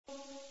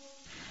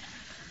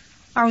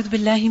أعوذ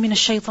بالله من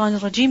الشيطان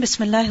الرجيم.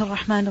 بسم الله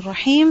الرحمن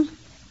الرحيم.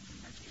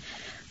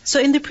 So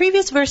in the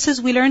previous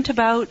verses we learned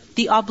about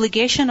the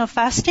obligation of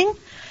fasting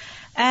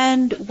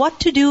and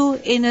what to do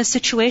in a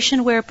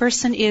situation where a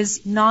person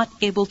is not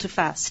able to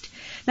fast.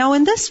 Now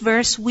in this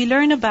verse we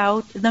learn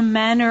about the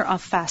manner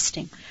of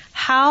fasting.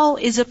 How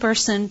is a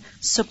person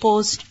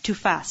supposed to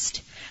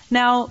fast?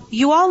 Now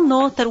you all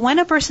know that when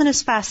a person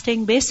is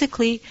fasting,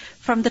 basically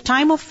from the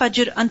time of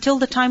Fajr until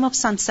the time of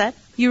sunset,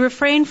 you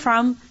refrain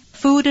from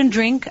food and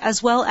drink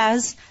as well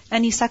as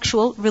any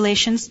sexual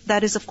relations,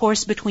 that is of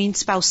course between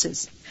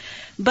spouses.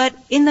 But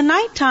in the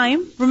night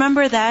time,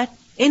 remember that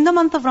in the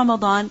month of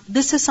Ramadan,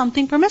 this is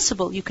something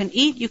permissible. You can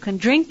eat, you can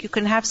drink, you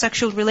can have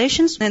sexual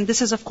relations, and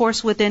this is of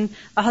course within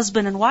a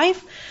husband and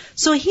wife.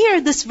 So here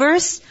this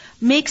verse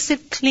makes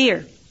it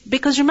clear.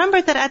 Because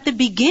remember that at the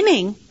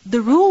beginning,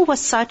 the rule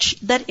was such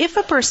that if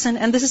a person,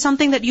 and this is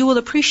something that you will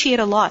appreciate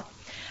a lot,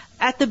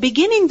 at the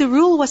beginning the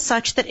rule was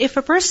such that if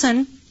a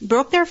person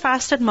broke their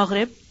fast at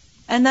Maghrib,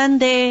 and then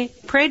they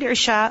prayed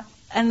Isha,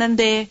 and then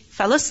they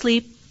fell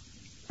asleep,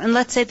 and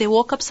let's say they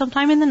woke up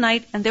sometime in the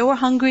night and they were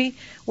hungry,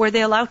 were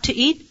they allowed to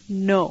eat?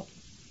 No.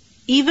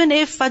 Even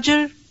if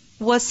Fajr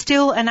was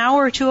still an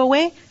hour or two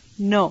away?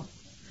 No.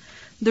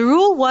 The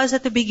rule was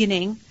at the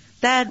beginning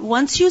that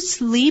once you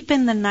sleep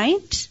in the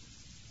night,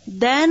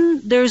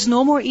 then there's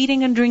no more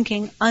eating and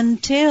drinking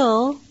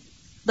until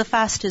the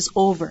fast is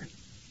over.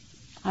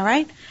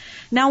 Alright?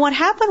 Now what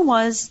happened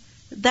was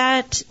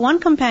that one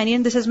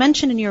companion, this is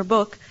mentioned in your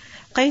book,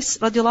 Qais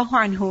radiallahu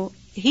anhu,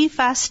 he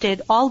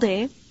fasted all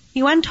day.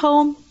 He went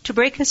home to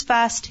break his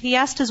fast. He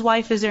asked his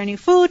wife, is there any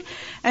food?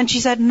 And she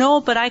said,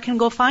 no, but I can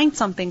go find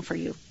something for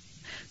you.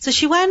 So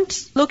she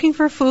went looking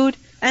for food,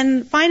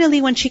 and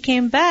finally when she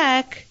came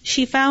back,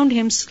 she found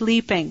him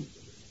sleeping.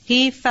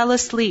 He fell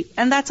asleep.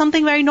 And that's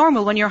something very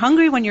normal. When you're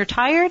hungry, when you're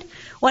tired,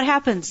 what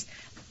happens?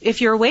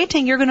 If you're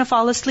waiting, you're going to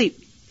fall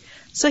asleep.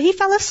 So he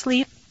fell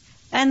asleep,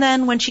 and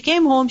then when she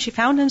came home, she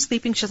found him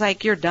sleeping. She's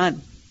like, you're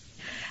done.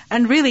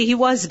 And really, he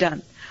was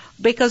done.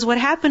 Because what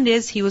happened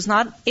is, he was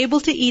not able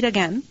to eat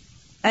again.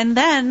 And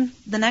then,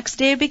 the next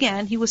day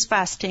began, he was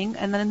fasting.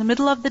 And then in the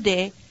middle of the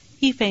day,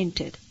 he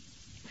fainted.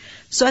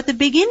 So at the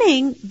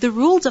beginning, the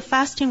rules of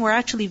fasting were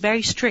actually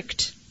very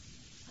strict.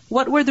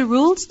 What were the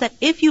rules? That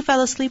if you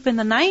fell asleep in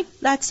the night,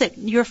 that's it.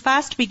 Your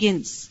fast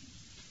begins.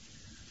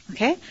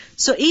 Okay?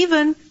 So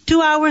even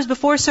 2 hours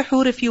before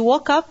suhoor, if you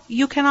woke up,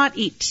 you cannot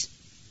eat.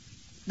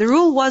 The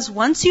rule was,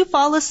 once you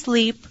fall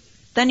asleep,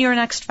 then your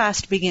next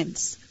fast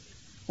begins.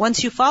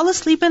 Once you fall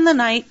asleep in the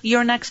night,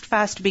 your next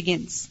fast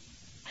begins.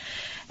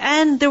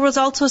 And there was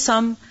also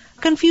some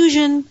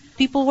confusion.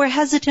 People were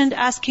hesitant,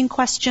 asking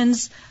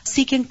questions,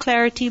 seeking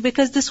clarity,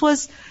 because this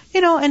was,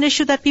 an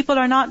issue that people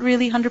are not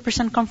really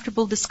 100%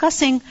 comfortable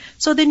discussing.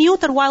 So they knew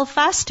that while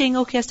fasting,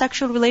 okay,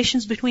 sexual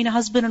relations between a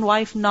husband and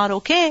wife, not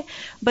okay.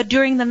 But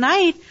during the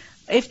night,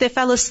 if they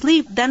fell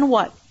asleep, then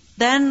what?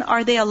 Then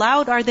are they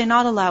allowed? Are they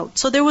not allowed?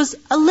 So there was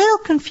a little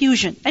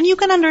confusion. And you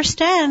can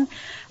understand,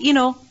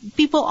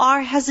 people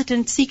are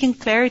hesitant, seeking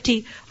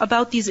clarity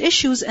about these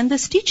issues. And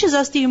this teaches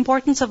us the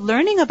importance of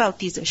learning about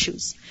these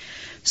issues.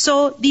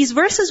 So these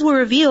verses were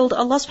revealed.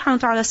 Allah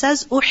subhanahu wa ta'ala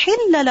says,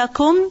 أُحِلَّ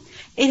لَكُمْ,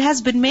 it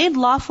has been made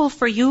lawful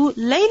for you,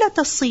 لَيْلَةَ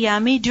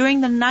الصِّيَامِ, during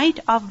the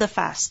night of the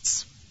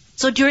fasts.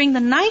 So during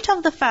the night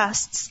of the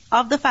fasts,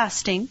 of the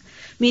fasting,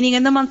 meaning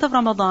in the month of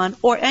Ramadan,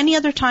 or any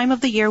other time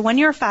of the year when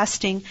you're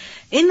fasting,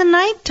 in the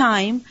night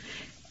time,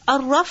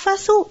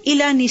 الرَّفَثُ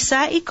إِلَى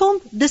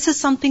نِسَائِكُمْ, this is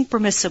something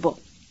permissible.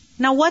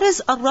 Now what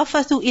is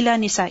الرَّفَثُ إِلَى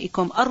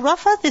نِسَائِكُمْ?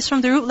 الرَّفَث is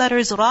from the root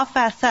letters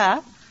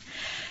رَفَثَ,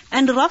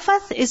 and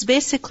rafath is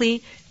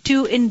basically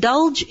to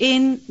indulge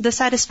in the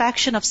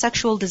satisfaction of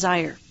sexual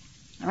desire.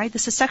 Alright,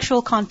 this is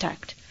sexual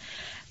contact.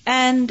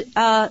 And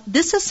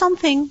this is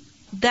something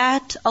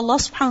that Allah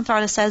subhanahu wa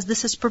ta'ala says,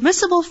 this is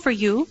permissible for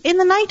you in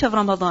the night of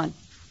Ramadan.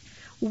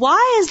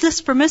 Why is this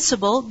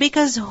permissible?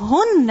 Because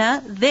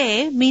hunna,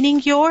 they,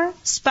 meaning your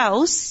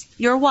spouse,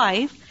 your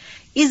wife,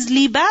 is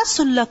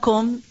libasul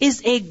lakum,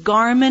 is a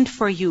garment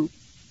for you.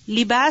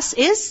 Libas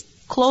is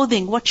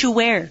clothing, what you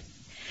wear.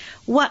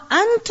 Wa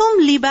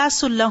antum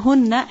libasul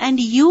lahunna, and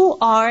you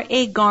are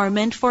a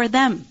garment for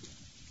them.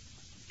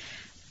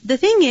 The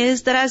thing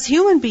is that as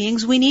human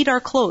beings, we need our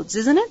clothes,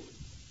 isn't it?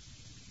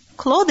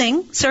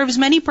 Clothing serves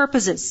many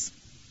purposes.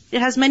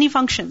 It has many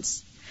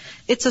functions.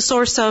 It's a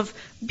source of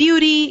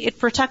beauty, it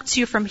protects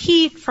you from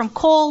heat, from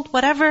cold,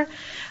 whatever.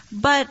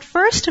 But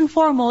first and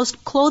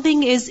foremost,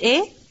 clothing is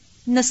a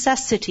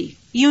necessity.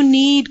 You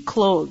need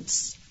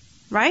clothes,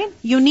 right?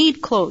 You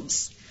need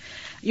clothes.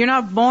 You're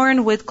not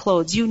born with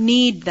clothes. You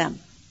need them.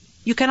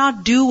 You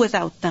cannot do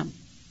without them.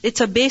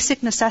 It's a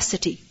basic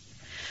necessity.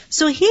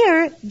 So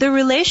here, the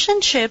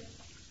relationship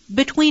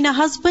between a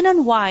husband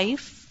and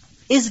wife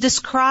is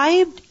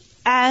described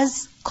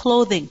as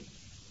clothing.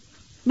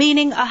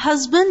 Meaning a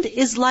husband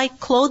is like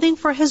clothing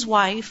for his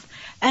wife,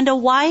 and a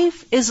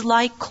wife is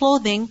like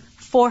clothing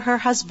for her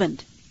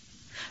husband.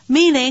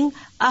 Meaning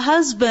a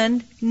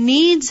husband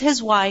needs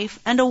his wife,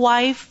 and a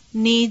wife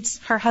needs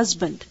her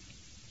husband.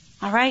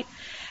 Alright?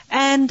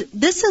 And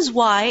this is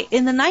why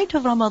in the night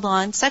of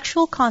Ramadan,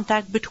 sexual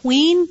contact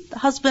between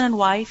husband and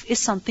wife is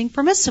something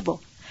permissible.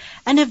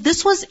 And if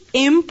this was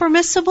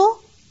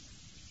impermissible,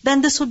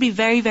 then this would be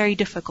very, very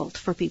difficult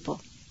for people.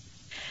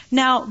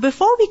 Now,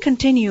 before we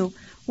continue,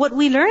 what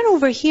we learn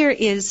over here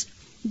is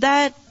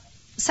that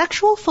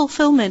sexual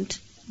fulfillment,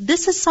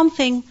 this is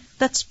something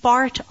that's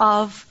part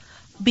of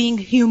being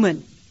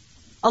human.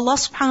 Allah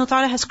subhanahu wa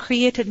ta'ala has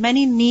created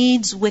many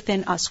needs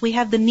within us. We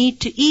have the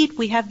need to eat,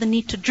 we have the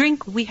need to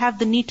drink, we have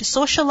the need to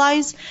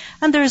socialize,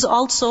 and there is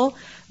also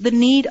the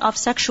need of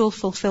sexual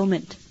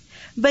fulfillment.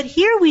 But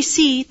here we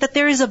see that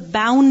there is a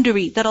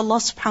boundary that Allah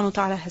subhanahu wa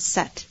ta'ala has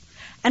set.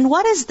 And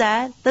what is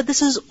that? That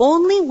this is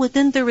only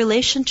within the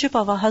relationship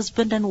of a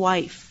husband and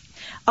wife.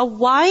 A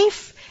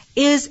wife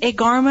is a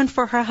garment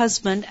for her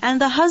husband, and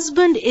the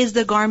husband is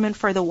the garment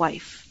for the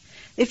wife.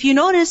 If you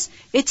notice,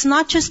 it's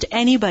not just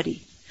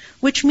anybody.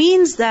 Which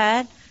means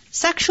that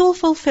sexual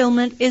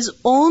fulfillment is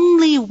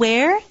only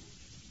where?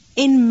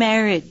 In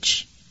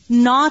marriage,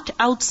 not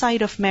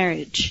outside of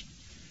marriage.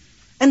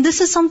 And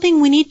this is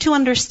something we need to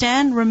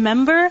understand,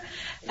 remember,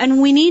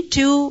 and we need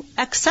to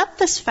accept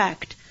this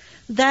fact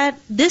that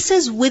this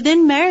is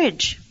within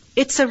marriage.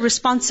 It's a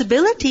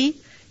responsibility,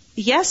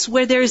 yes,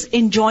 where there's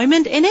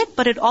enjoyment in it,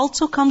 but it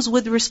also comes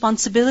with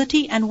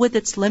responsibility and with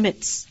its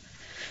limits.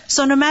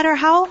 So no matter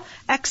how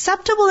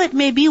acceptable it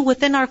may be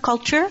within our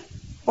culture,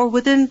 or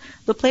within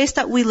the place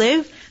that we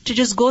live, to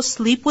just go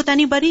sleep with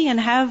anybody and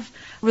have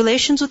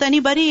relations with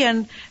anybody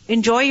and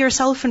enjoy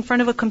yourself in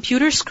front of a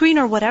computer screen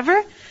or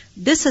whatever,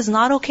 this is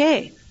not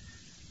okay.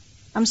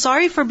 I'm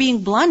sorry for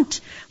being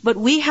blunt, but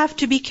we have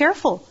to be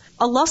careful.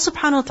 Allah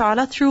subhanahu wa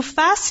ta'ala, through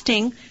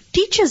fasting,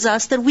 teaches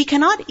us that we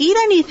cannot eat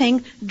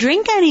anything,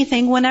 drink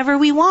anything whenever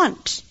we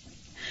want.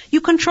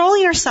 You control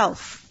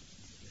yourself.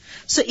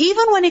 So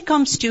even when it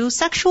comes to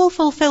sexual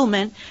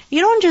fulfillment, you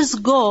don't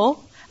just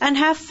go and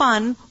have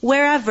fun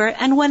wherever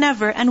and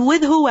whenever and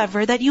with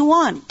whoever that you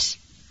want.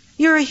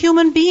 You're a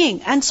human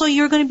being, and so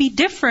you're going to be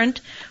different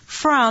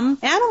from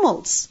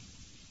animals.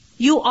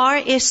 You are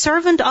a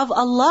servant of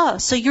Allah,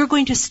 so you're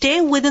going to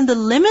stay within the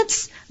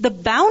limits, the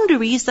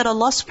boundaries that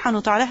Allah subhanahu wa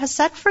ta'ala has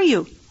set for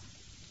you.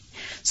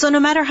 So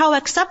no matter how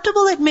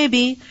acceptable it may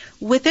be,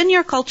 within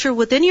your culture,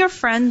 within your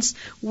friends,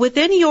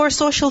 within your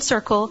social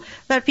circle,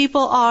 that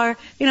people are,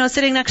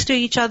 sitting next to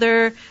each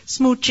other,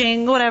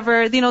 smooching,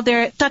 whatever,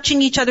 they're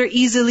touching each other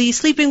easily,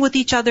 sleeping with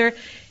each other,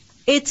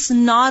 it's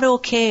not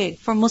okay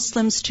for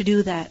Muslims to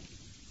do that.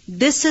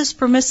 This is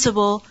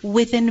permissible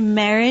within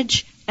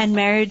marriage and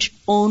marriage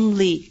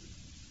only.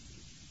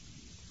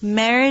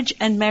 Marriage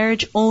and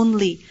marriage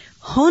only.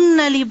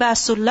 Hunna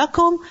libasul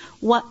lakum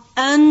wa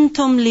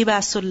antum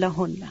libasul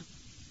lahunna.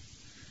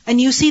 And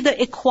you see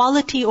the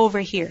equality over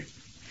here.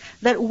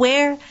 That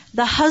where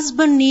the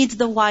husband needs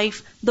the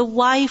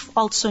wife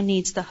also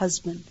needs the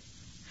husband.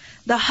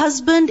 The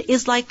husband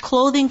is like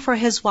clothing for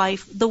his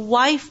wife. The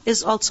wife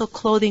is also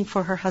clothing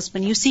for her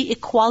husband. You see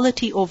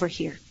equality over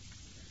here.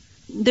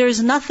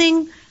 There's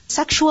nothing,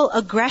 sexual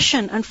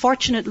aggression,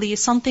 unfortunately,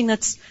 is something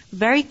that's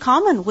very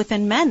common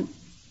within men.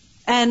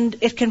 And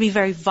it can be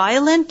very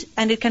violent,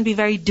 and it can be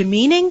very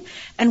demeaning.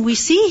 And we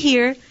see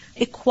here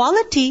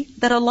equality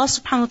that Allah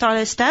subhanahu wa ta'ala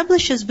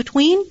establishes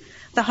between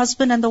the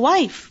husband and the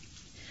wife.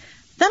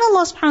 Then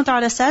Allah subhanahu wa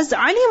ta'ala says,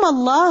 عَلِمَ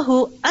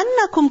اللَّهُ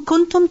أَنَّكُمْ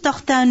كُنْتُمْ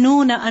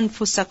تَخْتَانُونَ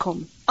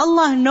أَنفُسَكُمْ.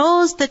 Allah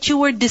knows that you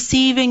were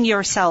deceiving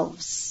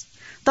yourselves.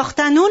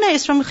 تَخْتَانُونَ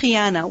is from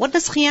khiyana. What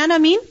does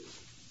khiyana mean?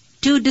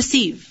 To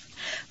deceive.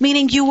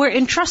 Meaning you were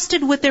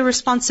entrusted with a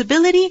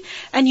responsibility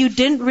and you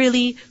didn't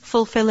really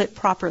fulfill it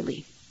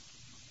properly.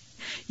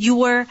 You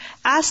were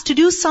asked to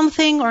do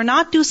something or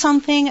not do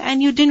something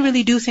and you didn't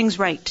really do things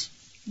right.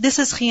 This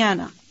is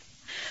khiyana.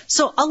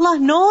 So Allah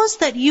knows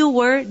that you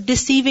were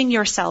deceiving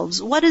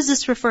yourselves. What is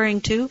this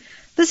referring to?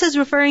 This is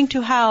referring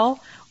to how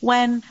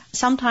when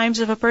sometimes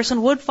if a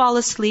person would fall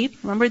asleep,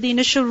 remember the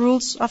initial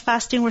rules of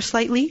fasting were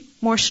slightly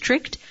more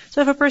strict.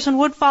 So if a person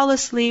would fall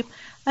asleep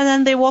and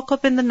then they woke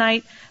up in the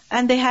night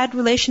and they had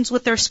relations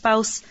with their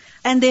spouse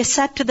and they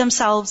said to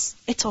themselves,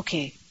 it's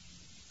okay.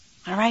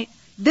 Alright?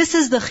 This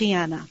is the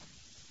khiyana.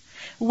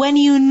 When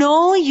you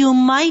know you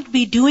might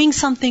be doing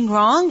something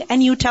wrong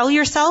and you tell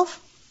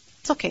yourself,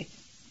 it's okay.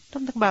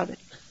 Don't think about it.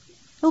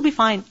 It'll be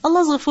fine.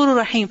 Allah's Ghafurur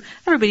Rahim.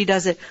 Everybody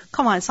does it.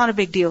 Come on, it's not a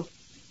big deal.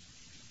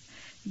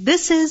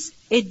 This is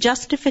a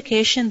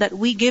justification that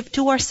we give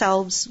to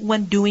ourselves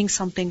when doing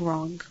something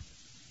wrong.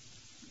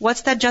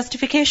 What's that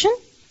justification?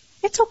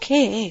 It's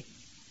okay.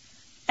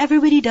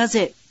 Everybody does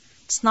it.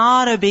 It's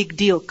not a big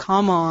deal.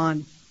 Come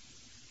on.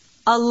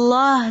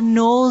 Allah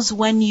knows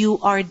when you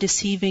are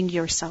deceiving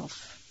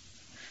yourself.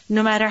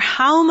 No matter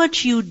how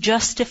much you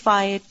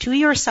justify it to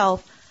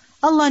yourself,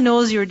 Allah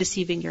knows you're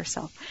deceiving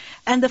yourself.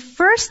 And the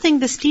first thing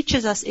this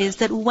teaches us is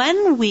that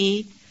when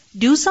we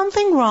do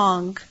something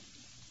wrong,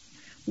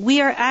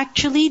 we are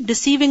actually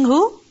deceiving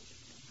who?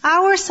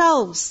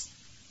 Ourselves.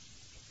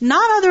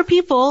 Not other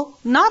people,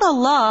 not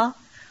Allah.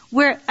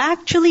 We're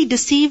actually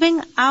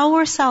deceiving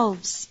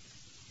ourselves.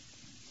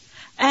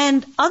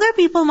 And other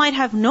people might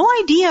have no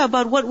idea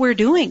about what we're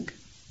doing.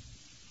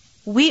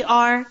 We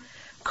are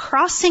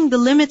crossing the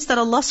limits that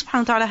Allah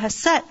subhanahu wa ta'ala has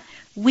set.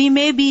 We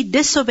may be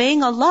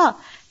disobeying Allah,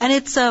 and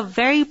it's a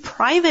very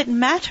private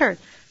matter.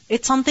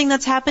 It's something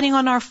that's happening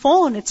on our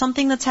phone. It's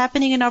something that's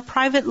happening in our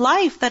private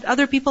life that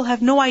other people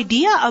have no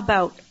idea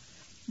about.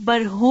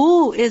 But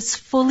who is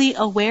fully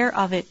aware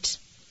of it?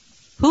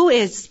 Who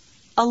is?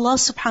 Allah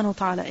subhanahu wa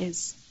ta'ala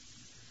is.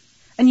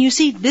 And you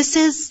see, this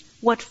is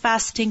what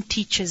fasting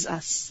teaches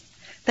us.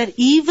 That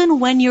even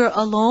when you're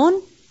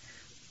alone,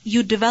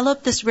 you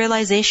develop this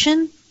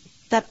realization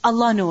that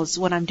Allah knows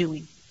what I'm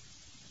doing.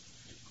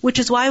 Which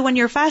is why when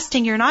you're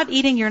fasting, you're not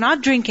eating, you're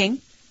not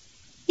drinking,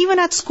 even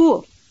at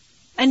school.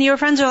 And your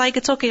friends are like,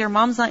 it's okay, your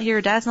mom's not here,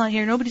 your dad's not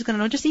here, nobody's gonna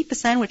know, just eat the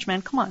sandwich,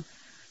 man, come on.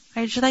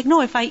 Right? She's like,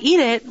 no, if I eat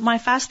it, my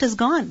fast is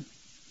gone.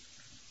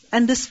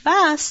 And this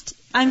fast,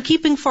 I'm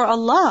keeping for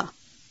Allah.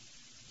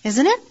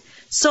 Isn't it?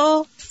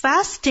 So,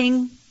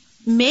 fasting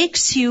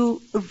makes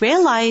you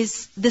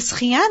realize this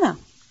khiyana.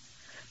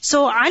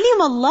 So, عَلِمَ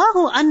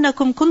اللَّهُ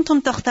أَنَّكُمْ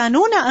كُنْتُمْ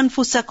تَخْتَانُونَ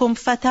أَنفُسَكُمْ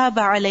فَتَابَ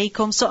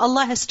عَلَيْكُمْ. So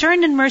Allah has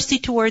turned in mercy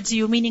towards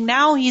you, meaning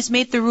now He's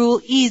made the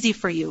rule easy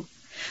for you.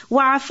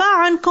 وَعَفَا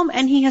عَنْكُمْ,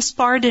 and He has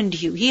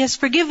pardoned you. He has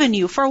forgiven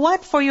you. For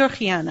what? For your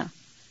khiyana.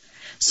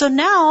 So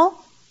now,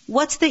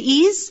 what's the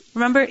ease?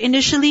 Remember,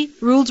 initially,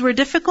 rules were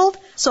difficult.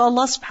 So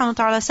Allah subhanahu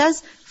wa ta'ala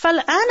says,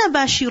 فَالْآنَ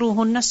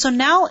بَاشِرُهُنَّ. So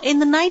now, in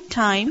the night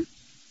time,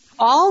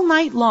 all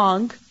night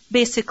long,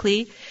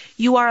 basically,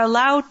 you are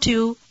allowed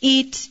to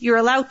eat, you're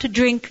allowed to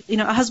drink,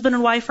 a husband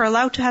and wife are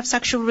allowed to have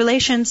sexual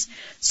relations.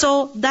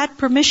 So that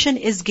permission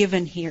is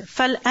given here.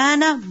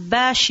 فَالْآنَ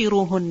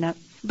بَاشِرُهُنَّ.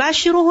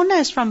 Bashiruhunna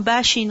is from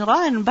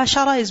bashinra, and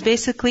bashara is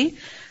basically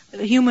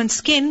human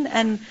skin,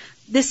 and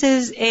this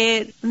is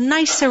a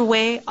nicer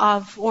way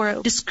of, or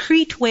a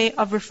discreet way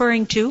of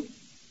referring to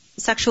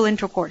sexual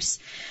intercourse.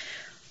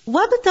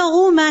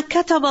 وَابْتَغُوا مَا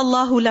كَتَبَ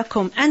اللَّهُ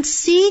لَكُمْ. And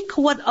seek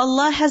what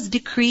Allah has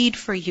decreed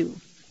for you.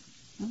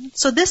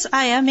 So this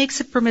ayah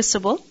makes it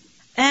permissible.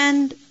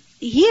 And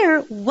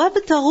here,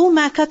 وَابْتَغُوا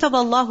مَا كَتَبَ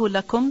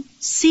اللَّهُ لَكُمْ.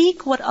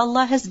 Seek what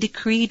Allah has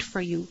decreed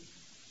for you.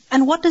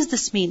 And what does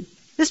this mean?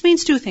 This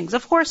means two things.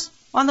 Of course,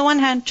 on the one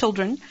hand,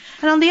 children.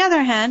 And on the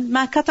other hand,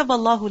 مَا كَتَبَ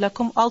اللَّهُ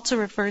لَكُمْ also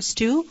refers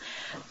to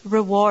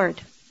reward.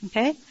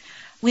 Okay?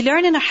 We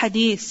learn in a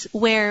hadith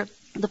where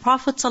the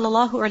Prophet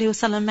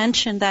ﷺ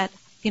mentioned that,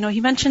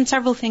 he mentioned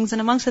several things, and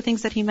amongst the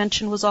things that he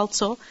mentioned was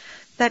also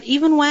that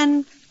even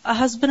when a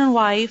husband and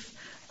wife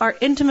are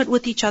intimate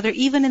with each other,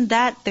 even in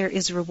that there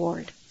is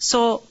reward.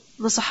 So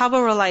the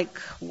Sahaba were like,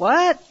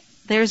 what?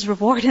 There's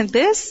reward in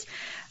this?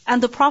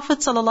 And the Prophet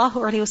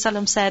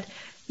ﷺ said,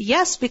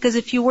 yes, because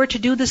if you were to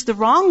do this the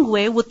wrong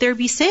way, would there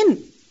be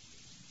sin?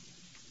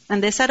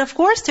 And they said, of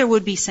course there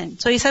would be sin.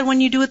 So he said,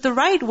 when you do it the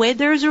right way,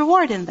 there is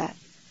reward in that.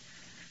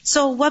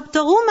 So,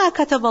 وَابْتَغُوا مَا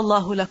كَتَبَ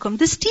اللَّهُ لَكُمْ.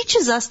 This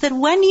teaches us that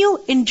when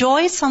you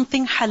enjoy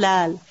something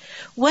halal,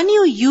 when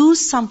you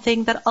use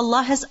something that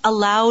Allah has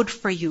allowed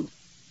for you,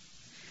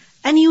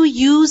 and you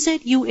use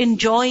it, you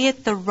enjoy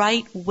it the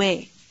right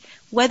way,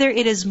 whether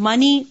it is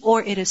money,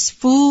 or it is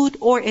food,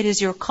 or it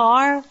is your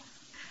car,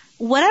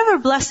 whatever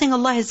blessing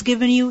Allah has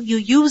given you, you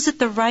use it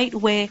the right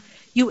way,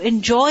 you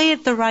enjoy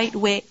it the right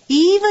way.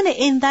 Even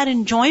in that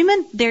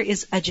enjoyment, there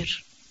is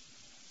ajr.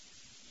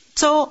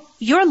 So,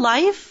 your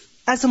life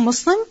as a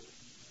Muslim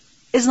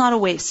is not a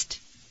waste.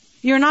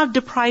 You're not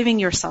depriving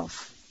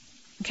yourself.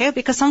 Okay?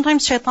 Because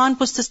sometimes shaitan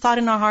puts this thought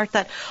in our heart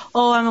that,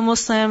 oh, I'm a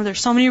Muslim, there's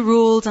so many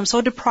rules, I'm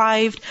so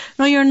deprived.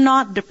 No, you're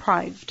not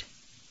deprived.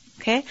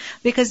 Okay?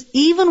 Because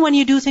even when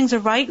you do things the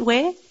right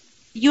way,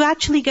 you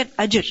actually get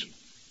ajr.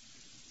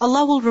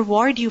 Allah will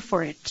reward you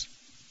for it.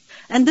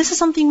 And this is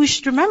something we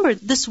should remember.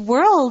 This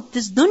world,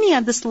 this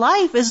dunya, this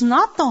life is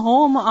not the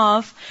home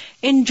of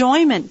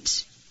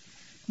enjoyment.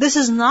 This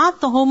is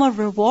not the home of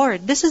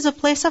reward. This is a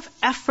place of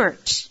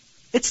effort.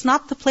 It's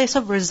not the place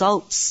of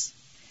results.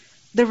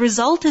 The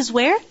result is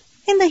where?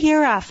 In the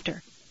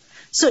hereafter.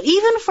 So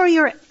even for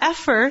your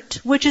effort,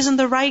 which is in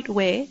the right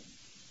way,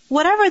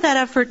 whatever that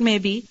effort may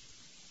be,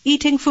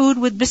 eating food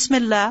with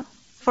Bismillah,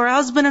 for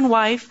husband and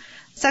wife,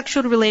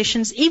 sexual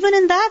relations, even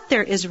in that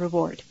there is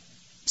reward.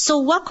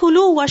 So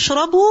وَكُلُوا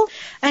وَاشْرَبُوا,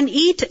 and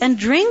eat and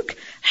drink,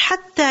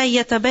 حَتَّى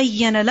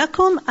يَتَبَيَّنَ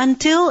لَكُمْ,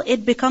 until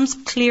it becomes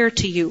clear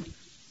to you.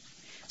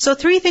 So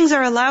 3 things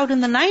are allowed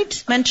in the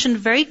night, mentioned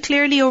very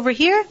clearly over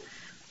here.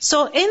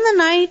 So in the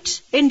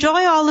night,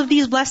 enjoy all of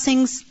these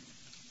blessings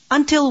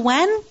until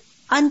when?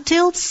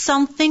 Until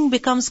something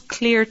becomes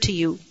clear to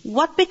you.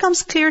 What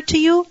becomes clear to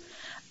you?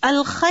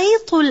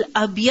 Al-khayt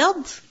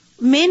al-abyad,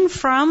 min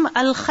from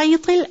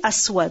al-khayt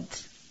al-aswad.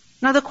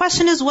 Now the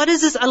question is, what is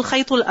this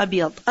al-khayt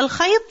al-abyad?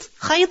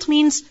 Khayt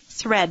means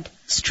thread,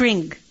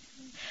 string.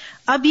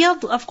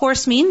 Abyad, of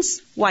course,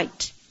 means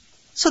white.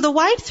 So the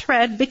white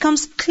thread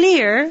becomes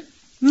clear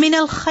min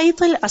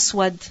al-khayt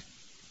al-aswad,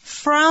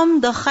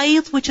 from the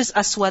khayt which is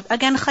aswad.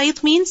 Again,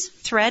 khayt means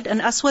thread and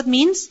aswad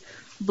means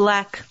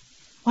black.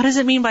 What does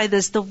it mean by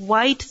this? The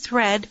white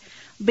thread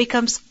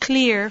becomes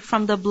clear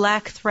from the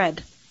black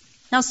thread.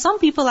 Now some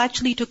people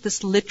actually took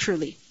this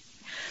literally.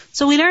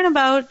 So we learn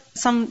about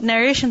some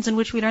narrations in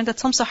which we learn that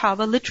some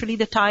Sahaba literally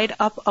they tied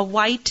up a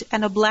white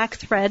and a black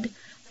thread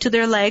to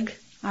their leg,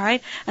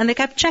 alright? And they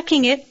kept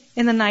checking it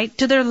in the night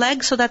to their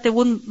leg so that they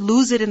wouldn't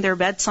lose it in their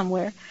bed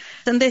somewhere.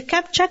 And they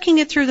kept checking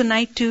it through the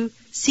night to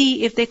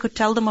see if they could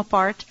tell them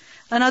apart.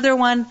 Another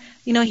one,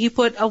 he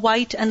put a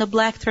white and a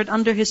black thread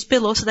under his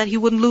pillow so that he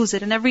wouldn't lose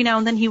it. And every now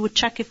and then he would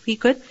check if he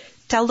could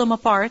tell them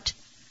apart.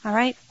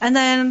 Alright? And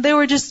then they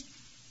were just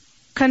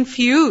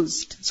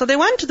confused. So they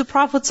went to the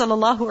Prophet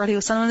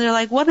ﷺ and they're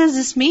like, what does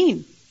this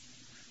mean?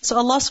 So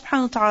Allah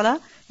subhanahu wa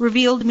ta'ala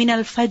revealed min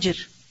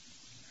al-fajr.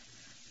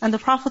 And the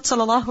Prophet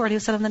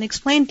ﷺ then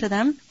explained to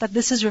them that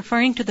this is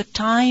referring to the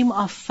time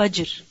of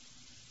fajr.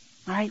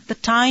 Alright? The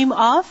time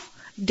of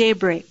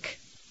daybreak.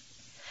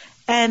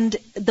 And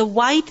the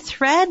white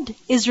thread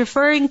is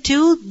referring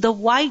to the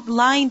white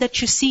line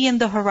that you see in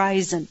the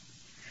horizon.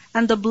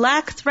 And the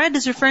black thread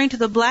is referring to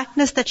the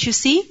blackness that you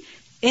see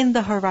in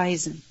the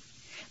horizon.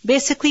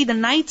 Basically the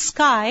night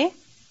sky,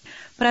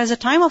 but as the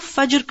time of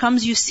Fajr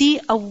comes, you see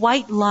a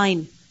white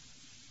line.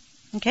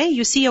 Okay?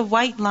 You see a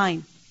white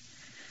line.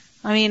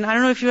 I mean, I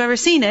don't know if you've ever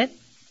seen it.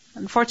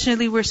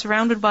 Unfortunately, we're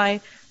surrounded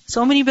by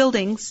so many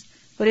buildings.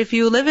 But if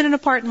you live in an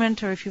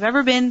apartment or if you've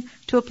ever been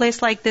to a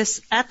place like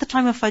this, at the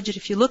time of Fajr,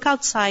 if you look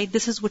outside,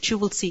 this is what you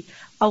will see.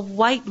 A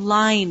white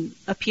line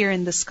appear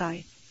in the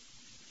sky.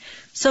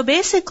 So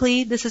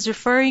basically, this is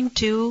referring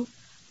to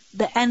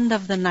the end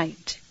of the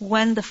night,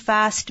 when the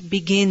fast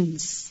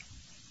begins.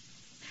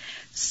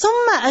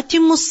 ثُمَّ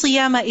أَتِمُّ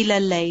الصِّيَامَ إِلَى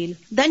اللَّيْلِ.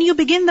 Then you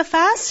begin the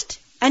fast,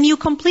 and you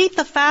complete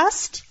the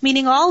fast,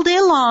 meaning all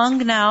day long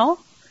now,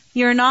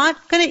 you're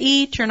not going to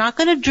eat, you're not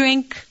going to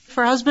drink.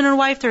 For husband and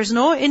wife, there's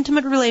no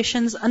intimate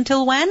relations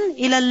until when?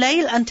 إِلَى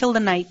اللَّيْلِ, until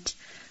the night.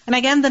 And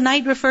again, the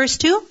night refers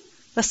to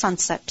the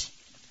sunset.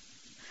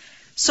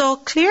 So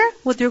clear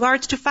with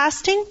regards to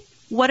fasting,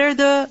 what are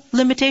the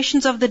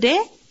limitations of the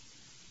day?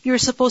 You're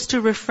supposed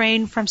to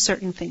refrain from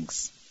certain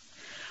things.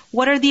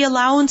 What are the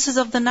allowances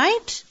of the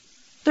night?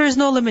 There is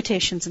no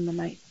limitations in the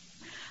night.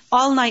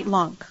 All night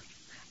long.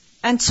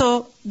 And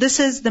so, this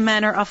is the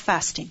manner of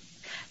fasting.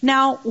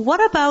 Now,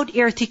 what about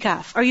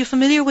i'tikaf? Are you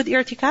familiar with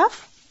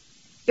i'tikaf?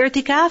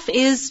 I'tikaf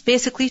is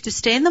basically to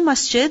stay in the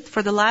masjid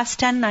for the last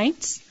 10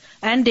 nights,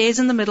 and days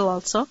in the middle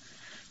also.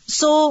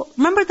 So,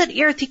 remember that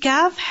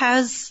i'tikaf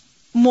has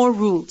more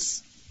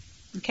rules.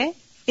 Okay?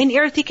 In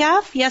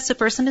i'tikaf, yes, a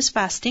person is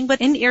fasting,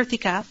 but in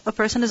i'tikaf, a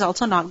person is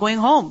also not going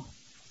home.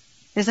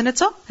 Isn't it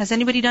so? Has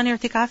anybody done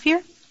i'tikaf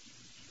here?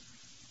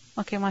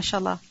 Okay,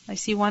 mashallah. I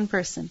see one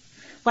person.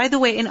 By the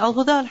way, in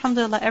Al-Huda,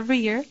 alhamdulillah, every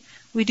year,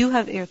 we do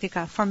have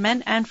i'tikaf for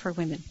men and for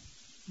women.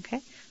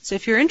 Okay? So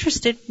if you're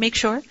interested, make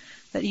sure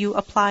that you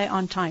apply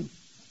on time.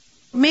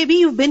 Maybe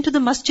you've been to the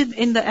masjid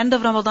in the end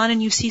of Ramadan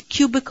and you see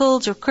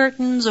cubicles or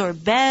curtains or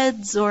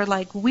beds or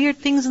like weird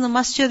things in the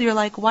masjid. You're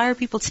like, why are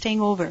people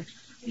staying over?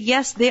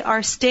 Yes, they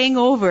are staying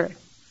over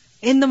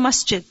in the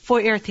masjid for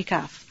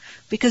i'tikaf.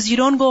 Because you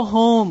don't go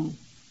home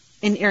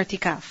in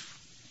i'tikaf.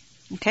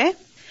 Okay?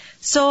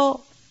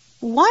 So,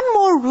 one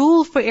more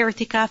rule for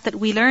i'tikaf that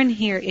we learn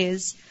here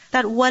is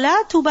that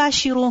وَلَا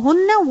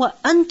تُبَاشِرُهُنَّ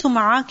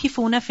وَأَنْتُمْ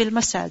عَاكِفُونَ فِي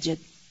الْمَسَاجِدِ.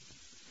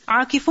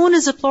 Akifun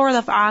is a plural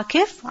of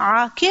akif.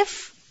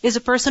 Akif is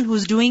a person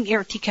who's doing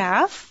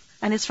i'tikaf,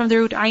 and it's from the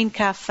root ayn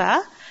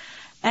kafa.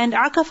 And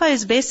akafa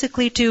is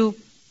basically to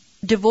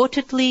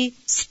devotedly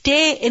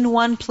stay in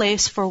one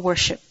place for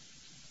worship.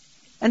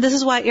 And this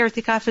is why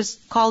i'tikaf is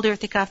called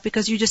i'tikaf,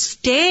 because you just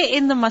stay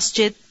in the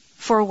masjid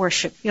for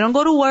worship. You don't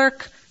go to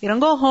work, you don't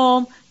go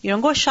home, you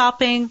don't go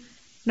shopping.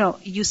 No,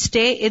 you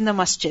stay in the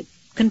masjid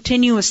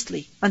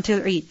continuously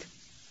until Eid.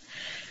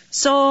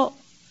 So,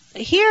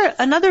 here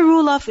another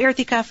rule of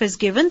i'tikaf is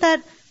given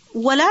that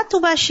وَلَا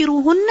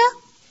تُبَاشِرُهُنَّ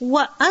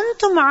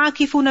وَأَنْتُمْ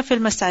عَاكِفُونَ فِي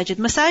الْمَسَاجِدِ.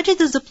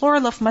 Masajid is the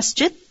plural of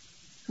masjid.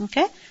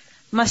 Okay?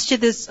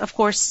 Masjid is, of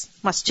course,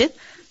 masjid.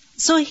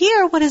 So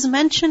here what is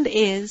mentioned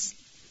is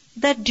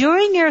that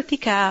during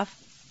i'tikaf,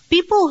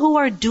 people who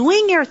are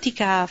doing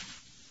i'tikaf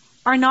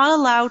are not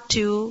allowed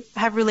to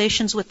have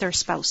relations with their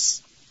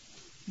spouse.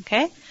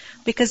 Okay?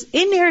 Because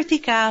in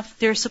i'tikaf,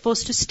 they're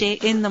supposed to stay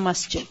in the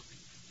masjid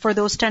for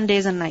those 10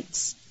 days and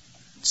nights.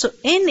 So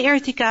in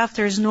i'tikaf,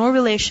 there's no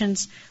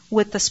relations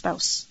with the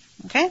spouse.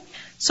 Okay?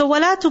 So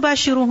وَلَا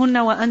تُبَاشِرُهُنَّ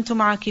وَأَنْتُمْ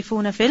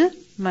عَاكِفُونَ فِي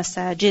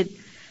الْمَسَاجِدِ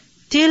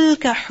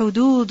تِلْكَ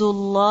حُدُودُ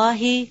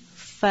اللَّهِ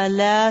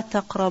فَلَا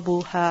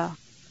تَقْرَبُوهَا.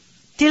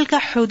 تِلْكَ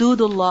حُدُودُ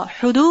اللَّهِ.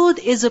 Hudud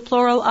is a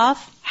plural of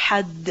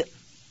had.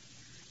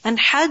 And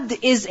had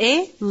is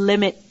a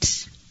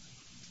limit.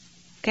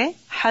 Okay?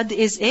 Had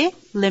is a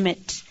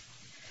limit.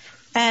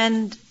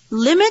 And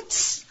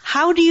limits,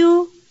 how do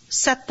you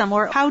set them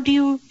or how do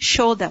you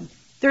show them?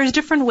 There's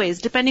different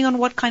ways depending on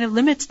what kind of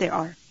limits there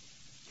are.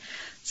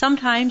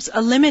 Sometimes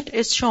a limit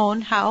is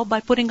shown how? By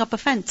putting up a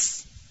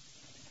fence.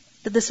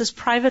 That this is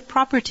private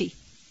property.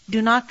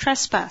 Do not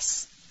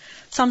trespass.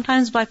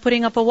 Sometimes by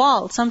putting up a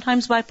wall.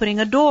 Sometimes by putting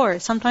a door.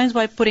 Sometimes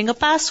by putting a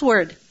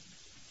password.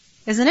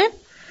 Isn't it?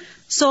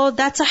 So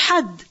that's a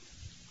had.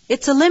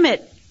 It's a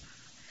limit.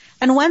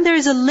 And when there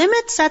is a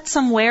limit set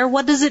somewhere,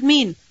 what does it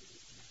mean?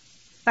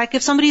 Like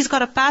if somebody's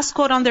got a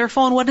passcode on their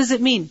phone, what does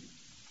it mean?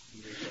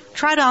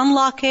 Try to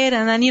unlock it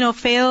and then,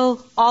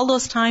 fail all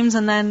those times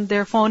and then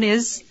their phone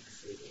is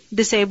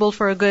disabled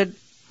for a good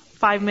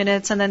 5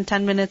 minutes and then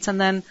 10 minutes and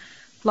then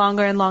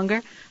longer and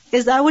longer.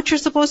 Is that what you're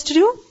supposed to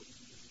do?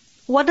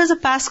 What does a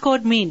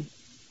passcode mean?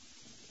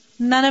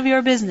 None of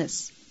your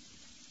business.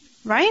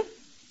 Right?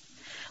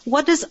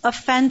 What does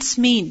offense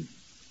mean?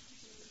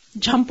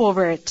 Jump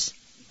over it.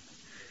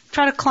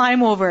 Try to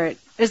climb over it.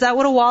 Is that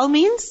what a wall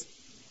means?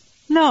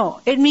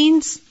 No. It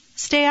means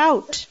stay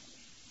out.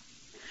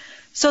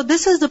 So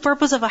this is the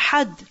purpose of a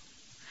had.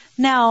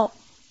 Now,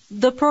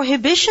 the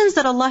prohibitions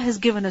that Allah has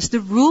given us, the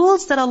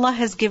rules that Allah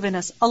has given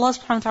us, Allah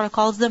subhanahu wa ta'ala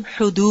calls them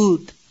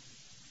hudud.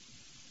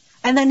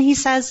 And then He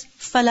says,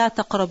 فَلَا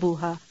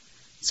تَقْرَبُوهَا.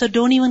 So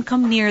don't even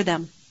come near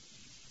them.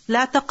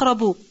 لَا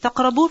تَقْرَبُوا.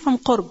 تَقْرَبُوا from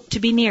qurb, to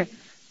be near.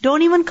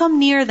 Don't even come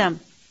near them.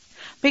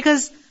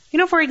 Because,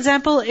 for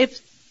example,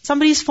 if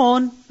somebody's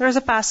phone, there's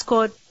a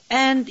passcode,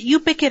 and you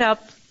pick it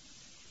up,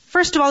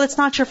 first of all, it's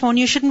not your phone,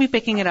 you shouldn't be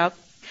picking it up.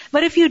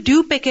 But if you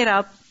do pick it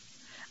up,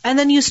 and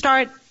then you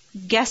start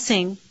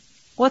guessing,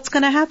 what's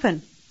going to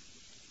happen?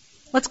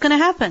 What's going to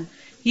happen?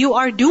 You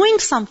are doing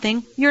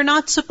something you're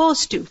not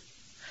supposed to.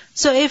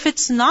 So if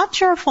it's not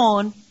your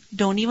phone,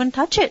 don't even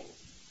touch it.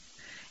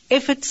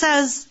 If it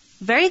says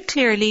very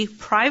clearly,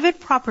 private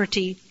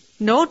property,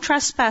 no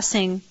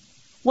trespassing,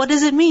 what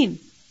does it mean?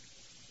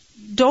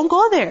 Don't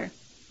go there.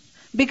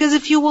 Because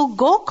if you will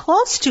go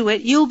close to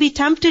it, you'll be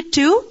tempted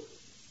to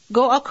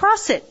go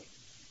across it.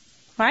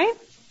 Right?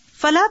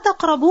 فَلَا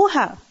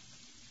تَقْرَبُوهَا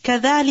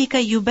كَذَلِكَ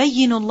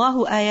يُبَيِّنُ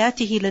اللَّهُ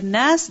آيَاتِهِ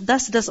لِلنَّاسِ.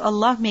 Thus does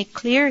Allah make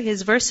clear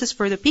His verses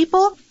for the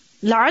people.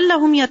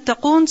 لَعَلَّهُمْ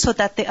يَتَّقُونَ. So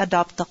that they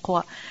adopt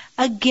taqwa.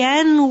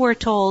 Again, we're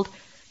told,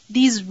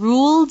 these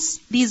rules,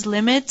 these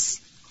limits,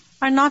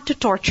 are not to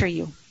torture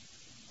you.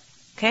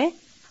 Okay?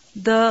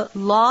 The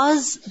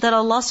laws that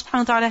Allah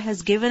subhanahu wa ta'ala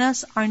has given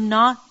us are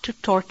not to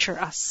torture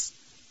us.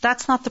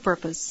 That's not the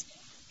purpose.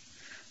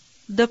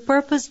 The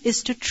purpose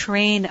is to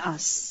train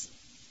us.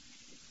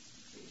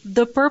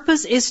 The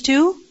purpose is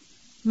to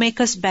make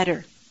us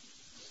better.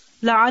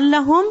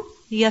 لَعَلَّهُمْ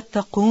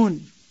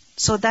يَتَّقُونَ.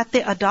 So that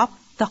they adopt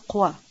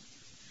taqwa.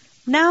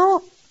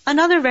 Now,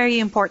 another very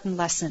important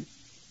lesson.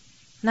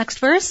 Next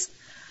verse.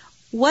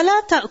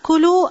 وَلَا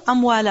تَأْكُلُوا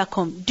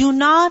أَمْوَالَكُمْ. Do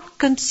not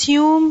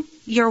consume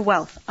your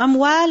wealth.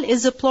 Amwal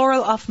is a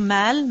plural of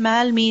mal.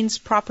 Mal means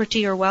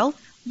property or wealth.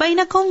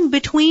 بَيْنَكُمْ,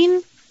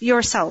 between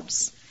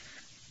yourselves.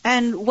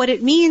 And what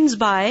it means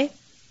by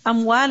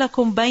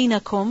أَمْوَالَكُمْ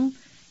بَيْنَكُمْ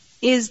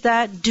is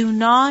that do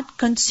not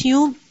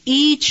consume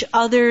each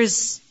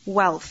other's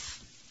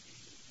wealth.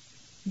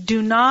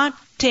 Do not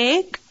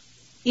take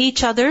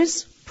each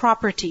other's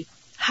property.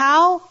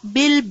 How?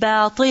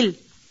 بِالْبَاطِل.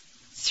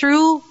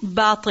 Through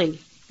batil.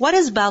 What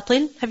is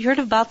batil? Have you heard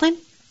of batil?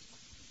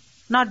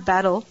 Not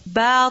battle.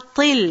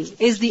 Batil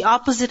is the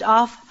opposite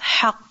of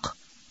haqq.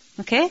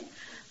 Okay?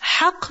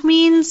 Haqq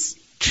means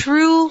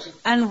true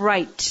and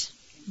right.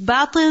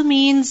 Batil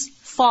means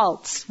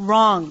false,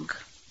 wrong.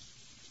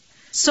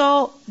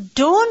 So,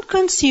 don't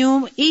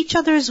consume each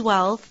other's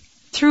wealth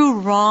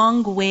through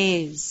wrong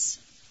ways.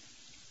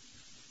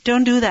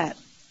 Don't do that.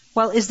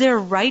 Well, is there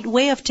a right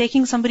way of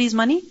taking somebody's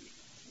money?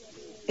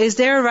 Is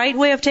there a right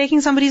way of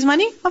taking somebody's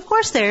money? Of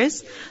course there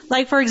is.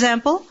 Like for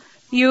example,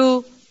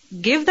 you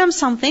give them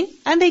something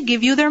and they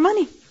give you their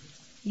money.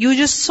 You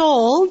just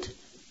sold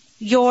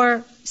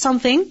your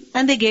something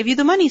and they gave you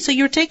the money. So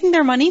you're taking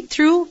their money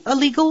through a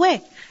legal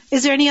way.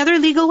 Is there any other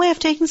legal way of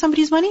taking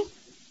somebody's money?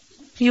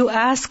 You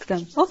ask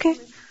them.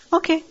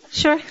 Okay,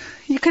 sure.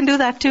 You can do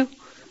that too.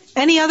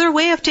 Any other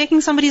way of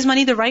taking somebody's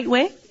money the right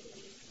way?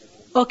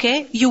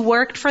 Okay, you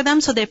worked for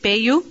them so they pay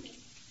you.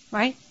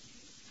 Right?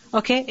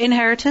 Okay,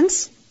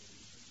 inheritance.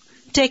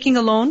 Taking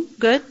a loan,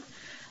 good.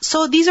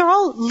 So these are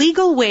all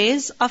legal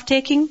ways of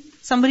taking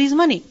somebody's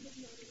money.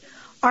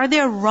 Are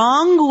there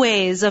wrong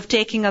ways of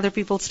taking other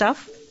people's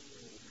stuff?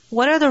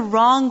 What are the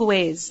wrong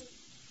ways?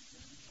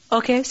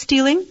 Okay,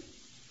 stealing.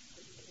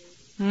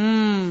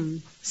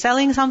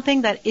 Selling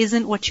something that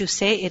isn't what you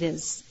say it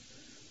is.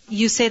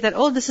 You say that,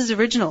 this is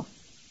original.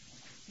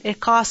 It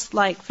cost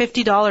like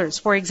 $50,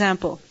 for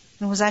example.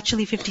 It was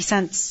actually 50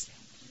 cents.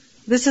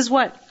 This is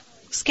what?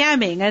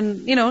 Scamming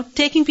and,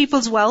 taking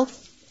people's wealth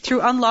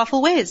through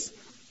unlawful ways.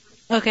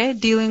 Okay,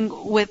 dealing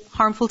with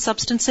harmful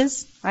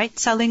substances, right?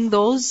 Selling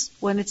those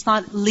when it's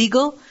not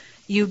legal.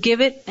 You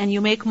give it and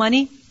you make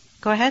money.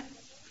 Go ahead.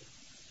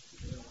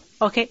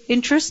 Okay,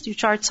 interest. You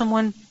charge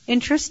someone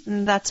interest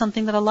and that's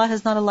something that Allah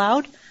has not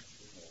allowed.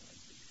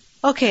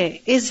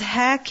 Okay, is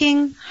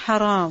hacking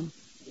haram?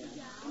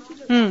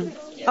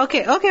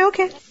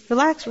 Okay.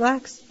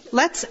 Relax.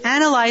 Let's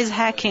analyze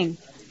hacking.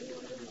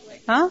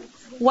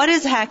 What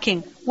is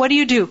hacking? What do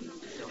you do?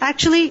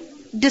 Actually,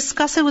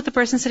 discuss it with the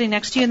person sitting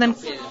next to you and then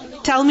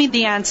tell me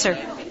the answer.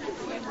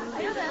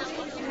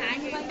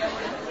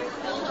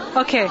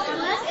 Okay.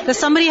 Does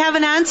somebody have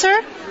an answer?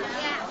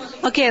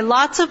 Okay,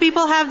 lots of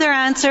people have their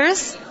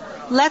answers.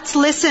 Let's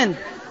listen.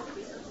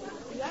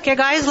 Okay,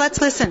 guys,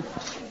 let's listen.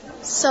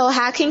 So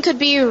hacking could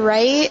be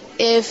right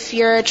if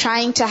you're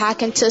trying to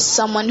hack into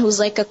someone who's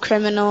like a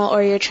criminal,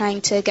 or you're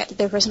trying to get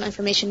their personal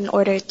information in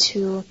order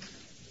to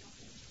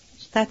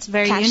That's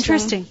very catch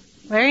interesting.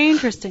 Very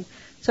interesting.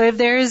 So if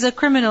there is a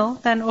criminal,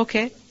 then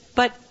okay.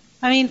 But,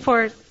 I mean,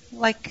 for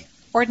like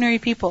ordinary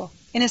people,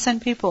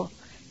 innocent people,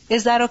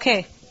 is that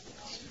okay?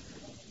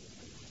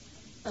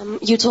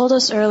 You told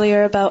us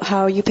earlier about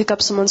how you pick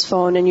up someone's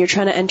phone and you're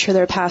trying to enter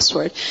their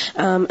password.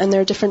 And there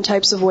are different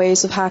types of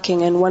ways of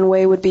hacking. And one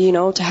way would be,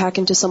 to hack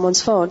into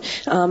someone's phone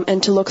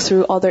and to look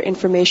through all their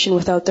information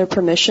without their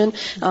permission.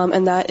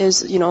 And that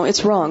is,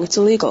 it's wrong. It's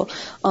illegal.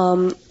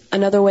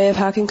 Another way of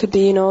hacking could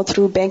be,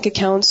 through bank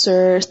accounts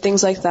or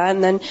things like that.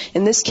 And then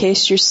in this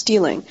case, you're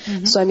stealing.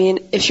 Mm-hmm. So,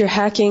 if you're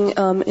hacking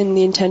in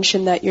the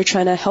intention that you're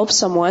trying to help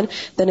someone,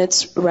 then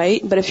it's right.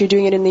 But if you're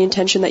doing it in the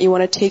intention that you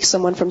want to take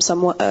someone from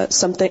someone,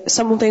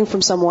 something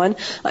from someone,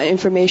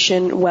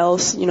 information,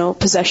 wealth,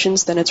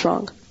 possessions, then it's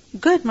wrong.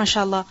 Good,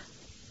 mashallah.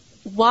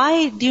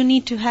 Why do you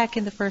need to hack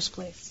in the first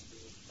place?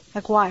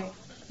 Like, why?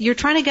 You're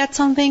trying to get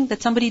something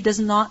that somebody does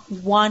not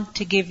want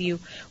to give you.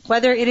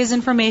 Whether it is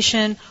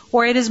information,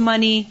 or it is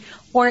money,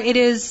 or it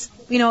is,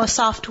 a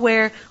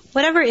software,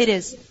 whatever it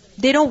is.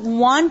 They don't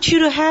want you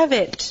to have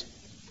it.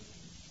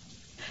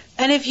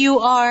 And if you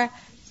are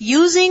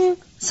using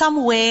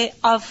some way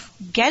of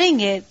getting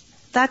it,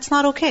 that's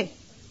not okay.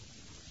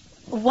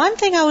 One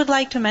thing I would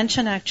like to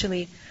mention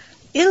actually,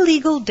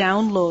 illegal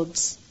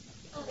downloads.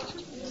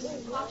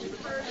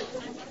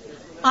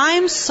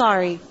 I'm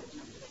sorry.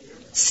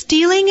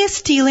 Stealing is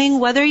stealing,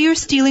 whether you're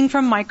stealing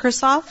from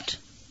Microsoft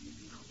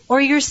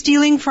or you're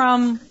stealing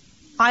from,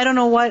 I don't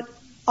know what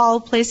all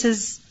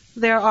places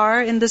there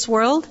are in this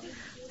world,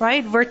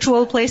 right?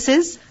 Virtual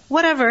places,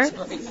 whatever.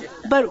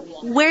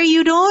 But where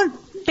you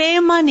don't pay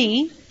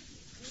money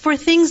for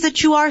things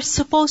that you are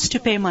supposed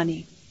to pay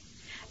money.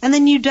 And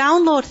then you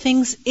download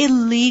things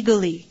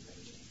illegally.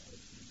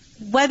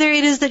 Whether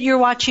it is that you're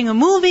watching a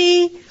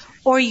movie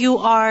or you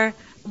are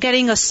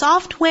getting a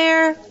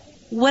software,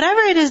 whatever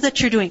it is that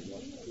you're doing.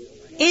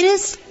 It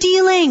is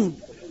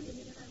stealing.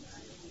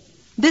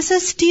 This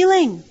is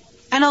stealing.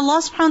 And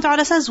Allah subhanahu wa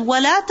ta'ala says,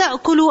 وَلَا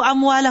تَأْكُلُوا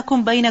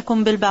أَمْوَالَكُمْ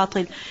بَيْنَكُمْ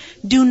بِالْبَاطِلِ.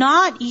 Do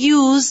not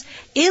use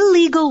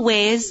illegal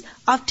ways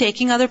of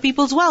taking other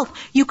people's wealth.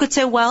 You could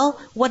say, well,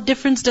 what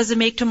difference does it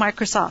make to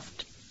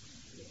Microsoft?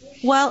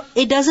 Well,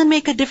 it doesn't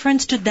make a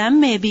difference to them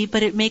maybe,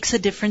 but it makes a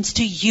difference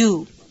to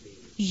you.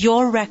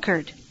 Your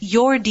record,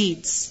 your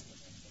deeds.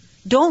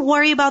 Don't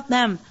worry about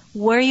them.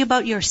 Worry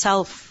about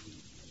yourself.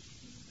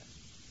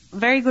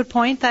 Very good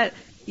point that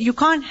you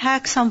can't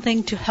hack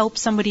something to help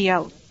somebody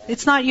out.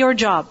 It's not your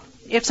job.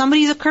 If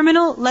somebody's a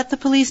criminal, let the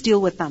police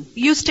deal with them.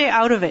 You stay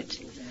out of it.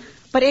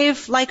 But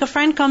if like a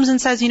friend comes and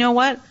says, you know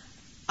what,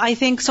 I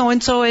think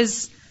so-and-so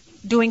is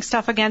doing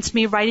stuff against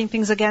me, writing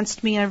things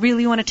against me, I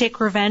really want to take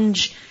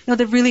revenge,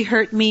 they really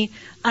hurt me,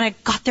 and I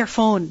got their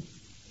phone.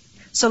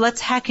 So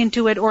let's hack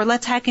into it, or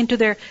let's hack into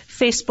their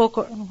Facebook,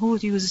 or who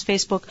uses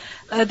Facebook?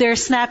 Their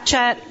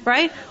Snapchat,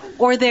 right?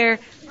 Or their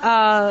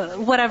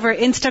whatever,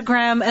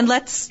 Instagram, and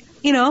let's,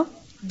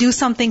 do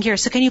something here.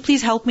 So can you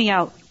please help me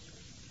out?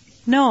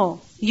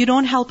 No, you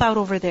don't help out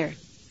over there.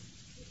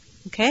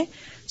 Okay?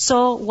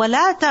 So,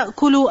 وَلَا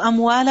تَأْكُلُوا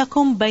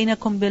أَمْوَالَكُمْ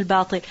بَيْنَكُمْ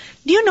بِالْبَاطِلِ.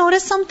 Do you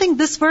notice something?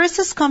 This verse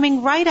is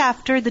coming right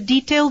after the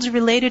details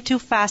related to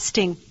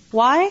fasting.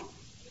 Why?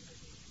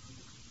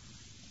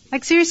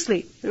 Like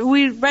seriously,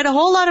 we read a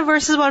whole lot of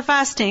verses about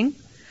fasting,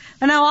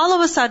 and now all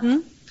of a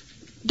sudden,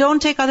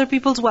 don't take other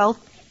people's wealth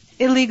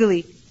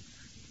illegally.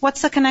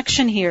 What's the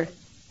connection here?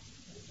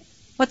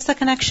 What's the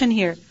connection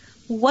here?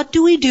 What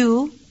do we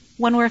do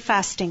when we're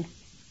fasting?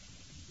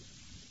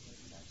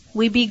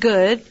 We be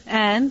good,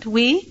 and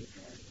we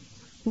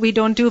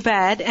don't do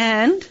bad,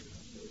 and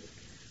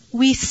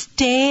we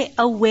stay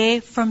away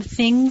from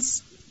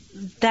things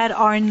that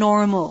are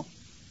normal.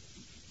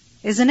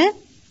 Isn't it?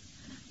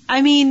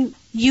 I mean,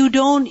 you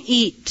don't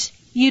eat,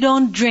 you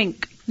don't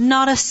drink,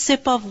 not a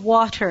sip of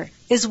water.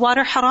 Is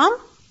water haram?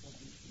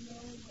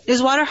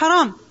 Is water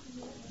haram?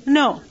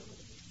 No.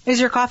 Is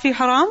your coffee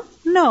haram?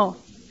 No.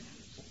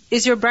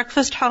 Is your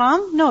breakfast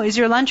haram? No. Is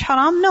your lunch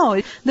haram? No.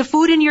 The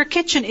food in your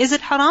kitchen, is it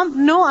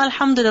haram? No,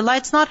 alhamdulillah,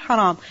 it's not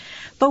haram.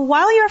 But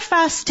while you're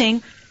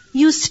fasting,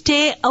 you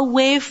stay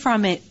away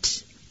from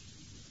it.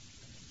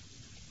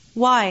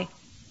 Why?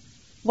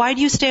 Why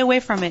do you stay away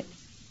from it?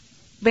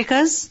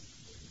 Because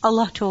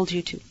Allah told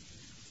you to.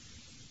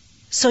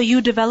 So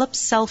you develop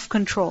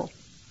self-control.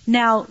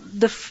 Now,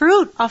 the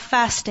fruit of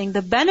fasting,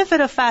 the benefit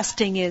of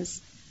fasting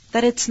is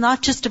that it's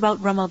not just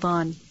about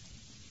Ramadan.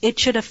 It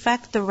should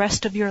affect the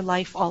rest of your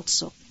life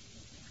also.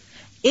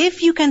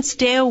 If you can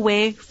stay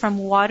away from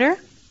water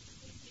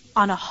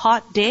on a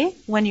hot day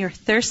when you're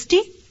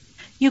thirsty,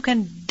 you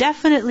can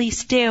definitely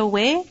stay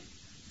away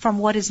from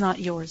what is not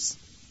yours.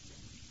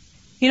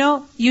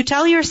 You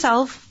tell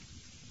yourself,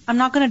 I'm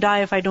not going to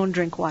die if I don't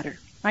drink water.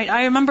 Right?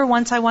 I remember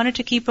once I wanted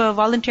to keep a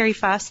voluntary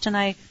fast and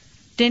I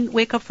didn't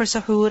wake up for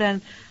suhoor,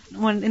 and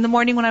in the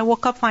morning when I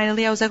woke up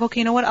finally, I was like, okay,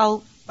 you know what?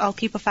 I'll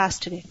keep a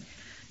fast today.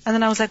 And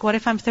then I was like, what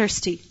if I'm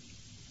thirsty?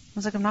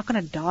 was like, I'm not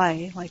going to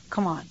die. Like,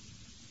 come on.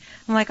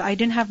 I'm like, I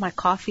didn't have my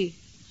coffee.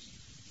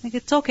 Like,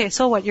 it's okay.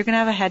 So what? You're going to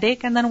have a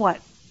headache and then what?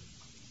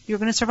 You're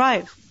going to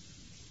survive.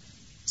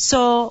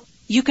 So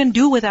you can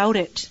do without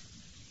it.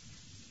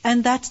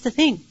 And that's the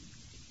thing.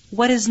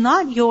 What is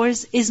not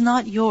yours is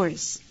not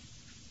yours.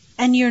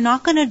 And you're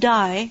not going to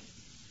die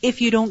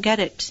if you don't get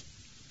it.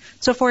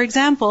 So for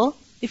example,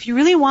 if you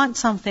really want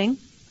something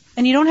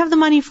and you don't have the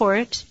money for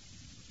it,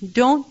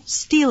 don't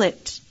steal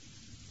it.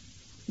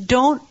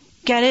 Don't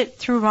get it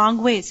through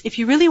wrong ways. If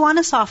you really want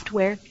a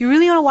software, if you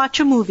really want to watch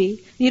a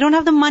movie, you don't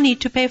have the money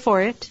to pay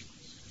for it,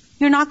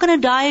 you're not going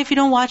to die if you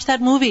don't watch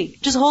that movie.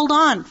 Just hold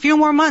on. A few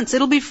more months.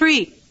 It'll be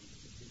free.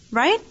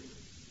 Right?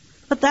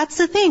 But that's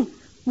the thing.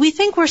 We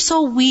think we're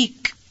so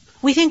weak.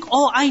 We think,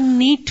 oh, I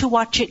need to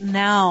watch it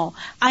now.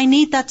 I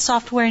need that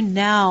software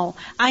now.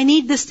 I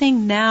need this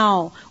thing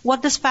now.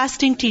 What does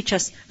fasting teach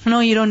us? No,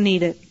 you don't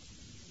need it.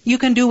 You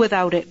can do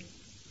without it.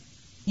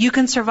 You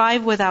can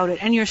survive without it.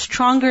 And you're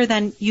stronger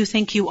than you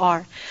think you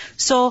are.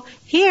 So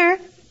here,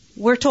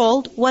 we're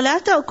told, وَلَا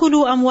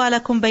تَأْكُلُوا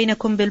أَمْوَالَكُمْ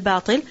بَيْنَكُمْ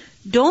بِالْبَاطِلِ.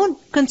 Don't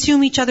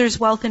consume each other's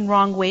wealth in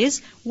wrong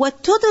ways.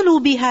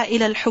 وَاتُّدْلُوا بِهَا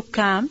إِلَى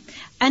الْحُكَّامِ.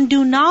 And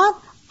do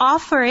not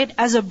offer it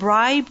as a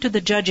bribe to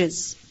the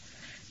judges.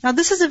 Now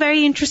this is a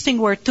very interesting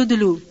word,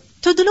 tudlu.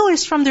 Tudlu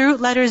is from the root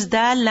letters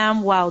dal,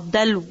 lam, waw,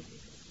 dalu.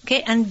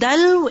 Okay, and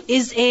dalu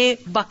is a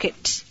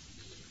bucket.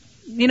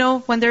 You know,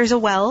 when there's a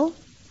well,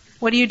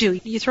 what do?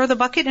 You throw the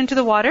bucket into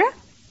the water,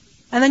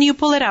 and then you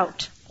pull it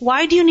out.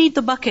 Why do you need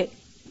the bucket?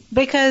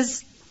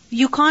 Because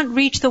you can't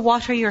reach the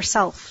water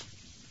yourself.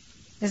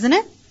 Isn't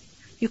it?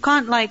 You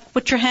can't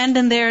put your hand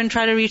in there and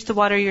try to reach the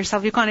water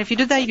yourself. You can't. If you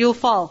do that, you'll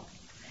fall.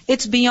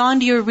 It's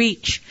beyond your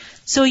reach.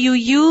 So you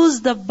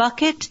use the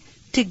bucket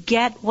to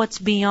get what's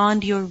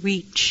beyond your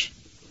reach.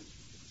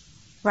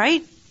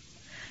 Right?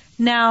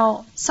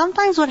 Now,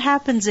 sometimes what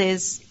happens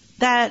is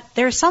that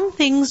there are some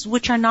things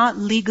which are not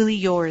legally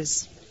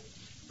yours.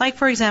 Like,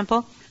 for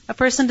example, a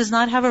person does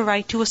not have a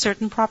right to a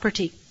certain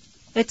property.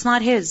 It's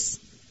not his.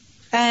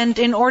 And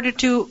in order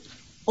to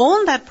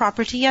own that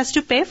property, he has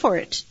to pay for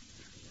it.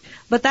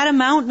 But that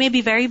amount may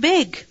be very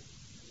big.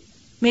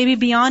 Maybe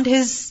beyond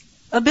his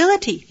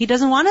ability. He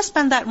doesn't want to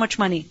spend that much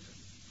money.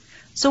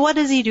 So what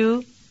does he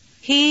do?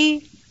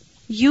 He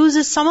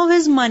uses some of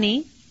his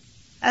money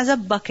as a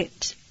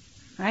bucket,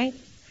 right?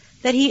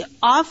 That he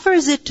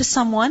offers it to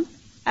someone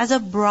as a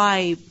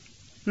bribe.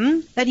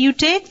 That you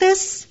take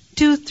this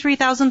 $2,000,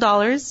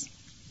 $3,000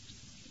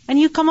 and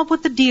you come up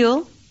with a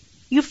deal.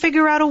 You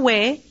figure out a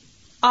way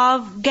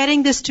of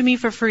getting this to me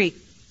for free.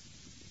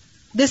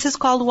 This is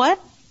called what?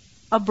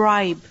 A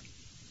bribe.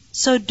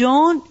 So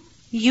don't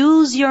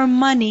use your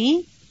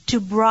money to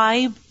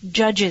bribe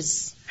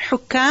judges.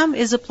 Hukam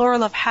is a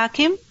plural of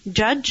hakim,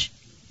 judge.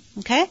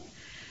 Okay?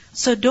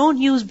 So don't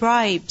use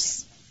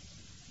bribes.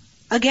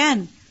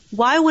 Again,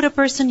 why would a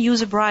person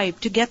use a bribe?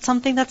 To get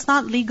something that's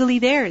not legally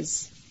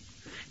theirs.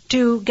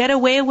 To get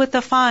away with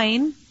a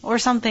fine or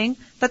something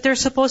that they're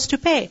supposed to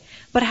pay.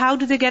 But how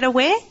do they get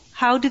away?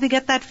 How do they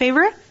get that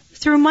favor?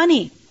 Through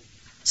money.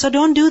 So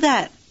don't do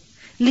that.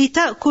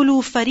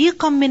 لِتَأْكُلُوا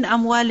فَرِيقًا مِّنْ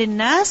أَمْوَالِ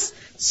النَّاسِ.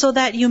 So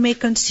that you may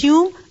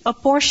consume a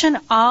portion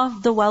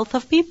of the wealth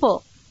of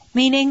people.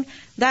 Meaning,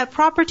 that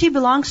property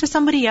belongs to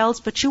somebody else,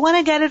 but you want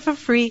to get it for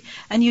free,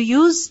 and you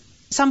use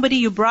somebody,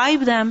 you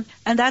bribe them,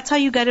 and that's how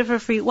you get it for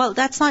free. Well,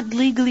 that's not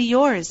legally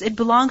yours. It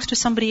belongs to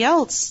somebody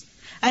else.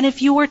 And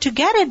if you were to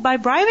get it by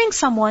bribing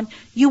someone,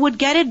 you would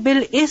get it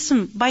bil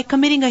ism, by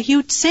committing a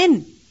huge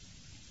sin.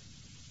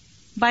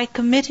 By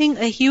committing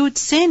a huge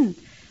sin.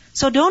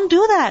 So don't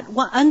do that.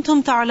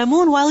 وَأَنْتُمْ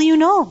تَعْلَمُونَ. While you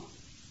know.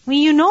 When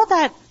you know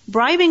that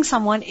bribing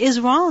someone is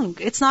wrong.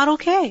 It's not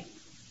okay.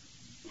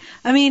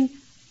 I mean,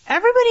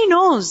 everybody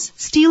knows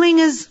stealing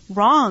is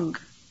wrong.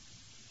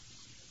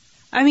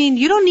 I mean,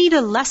 you don't need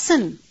a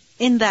lesson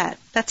in that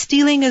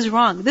stealing is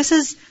wrong. This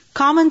is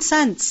common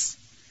sense.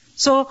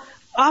 So,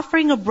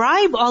 offering a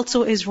bribe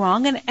also is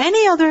wrong, and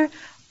any other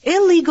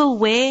illegal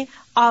way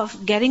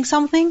of getting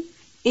something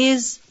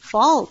is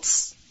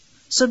false.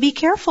 So be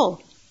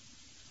careful.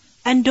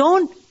 And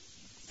don't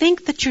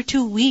think that you're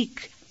too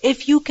weak.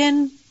 If you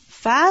can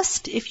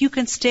fast, if you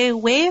can stay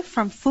away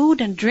from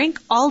food and drink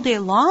all day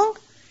long,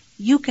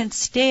 you can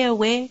stay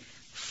away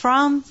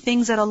from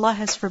things that Allah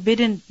has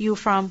forbidden you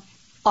from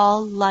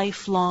all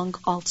lifelong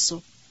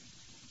also.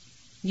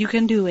 You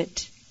can do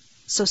it.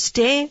 So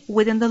stay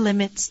within the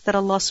limits that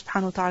Allah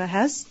subhanahu wa ta'ala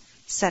has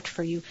set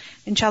for you.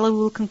 Inshallah, we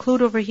will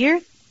conclude over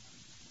here.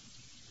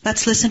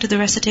 Let's listen to the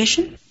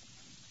recitation.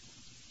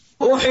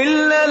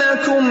 أحل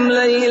لكم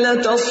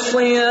ليلة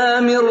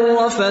الصيام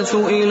الرفث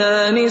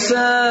إلى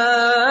نسائكم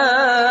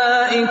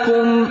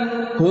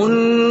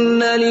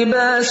هن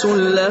لباس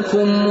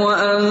لكم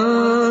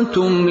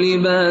وأنتم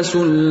لباس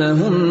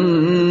لهن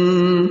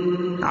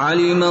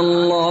علم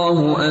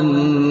الله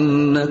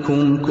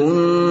أنكم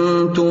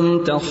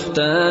كنتم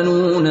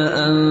تختانون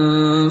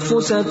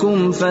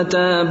أنفسكم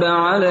فتاب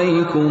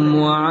عليكم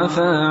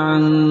وعفى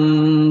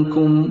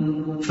عنكم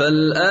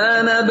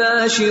فالآن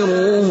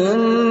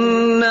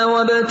باشروهن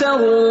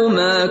وابتغوا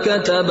ما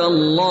كتب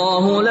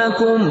الله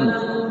لكم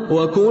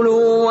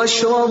وكلوا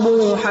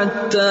واشربوا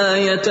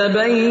حتى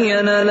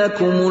يتبين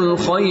لكم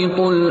الخيط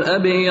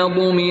الأبيض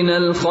من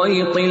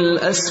الخيط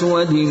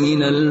الأسود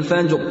من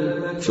الفجر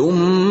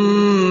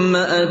ثم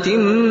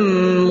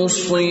أتموا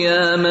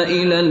الصيام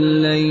إلى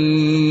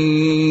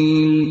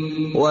الليل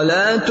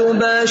ولا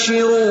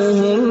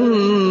تباشروهن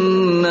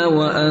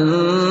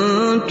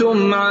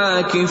وأنتم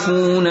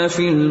عاكفون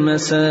في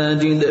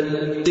المساجد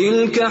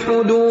تلك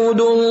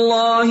حدود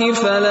الله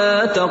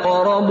فلا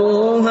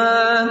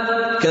تقربوها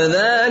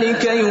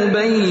كذلك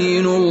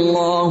يبين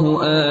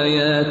الله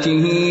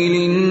آياته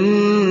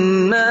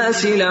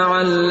للناس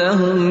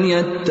لعلهم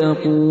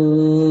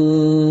يتقون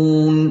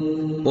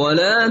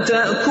ولا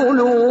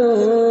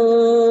تأكلوا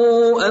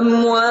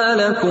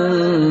أموالكم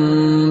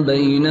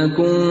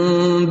بينكم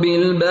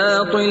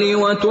بالباطل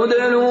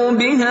وتدلوا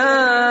بها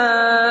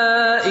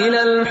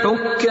إلى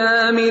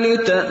الحكام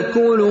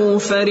لتأكلوا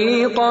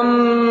فريقا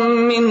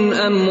من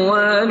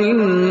أموال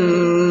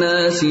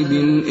الناس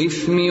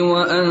بالإثم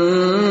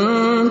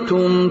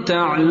وأنتم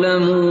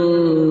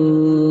تعلمون.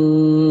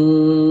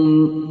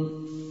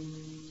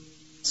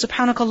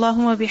 سبحانك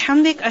اللهم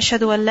وبحمدك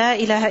أشهد أن لا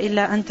إله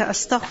إلا أنت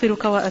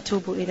أستغفرك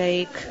وأتوب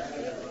إليك.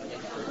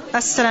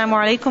 السلام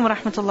عليكم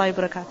ورحمة الله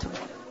وبركاته.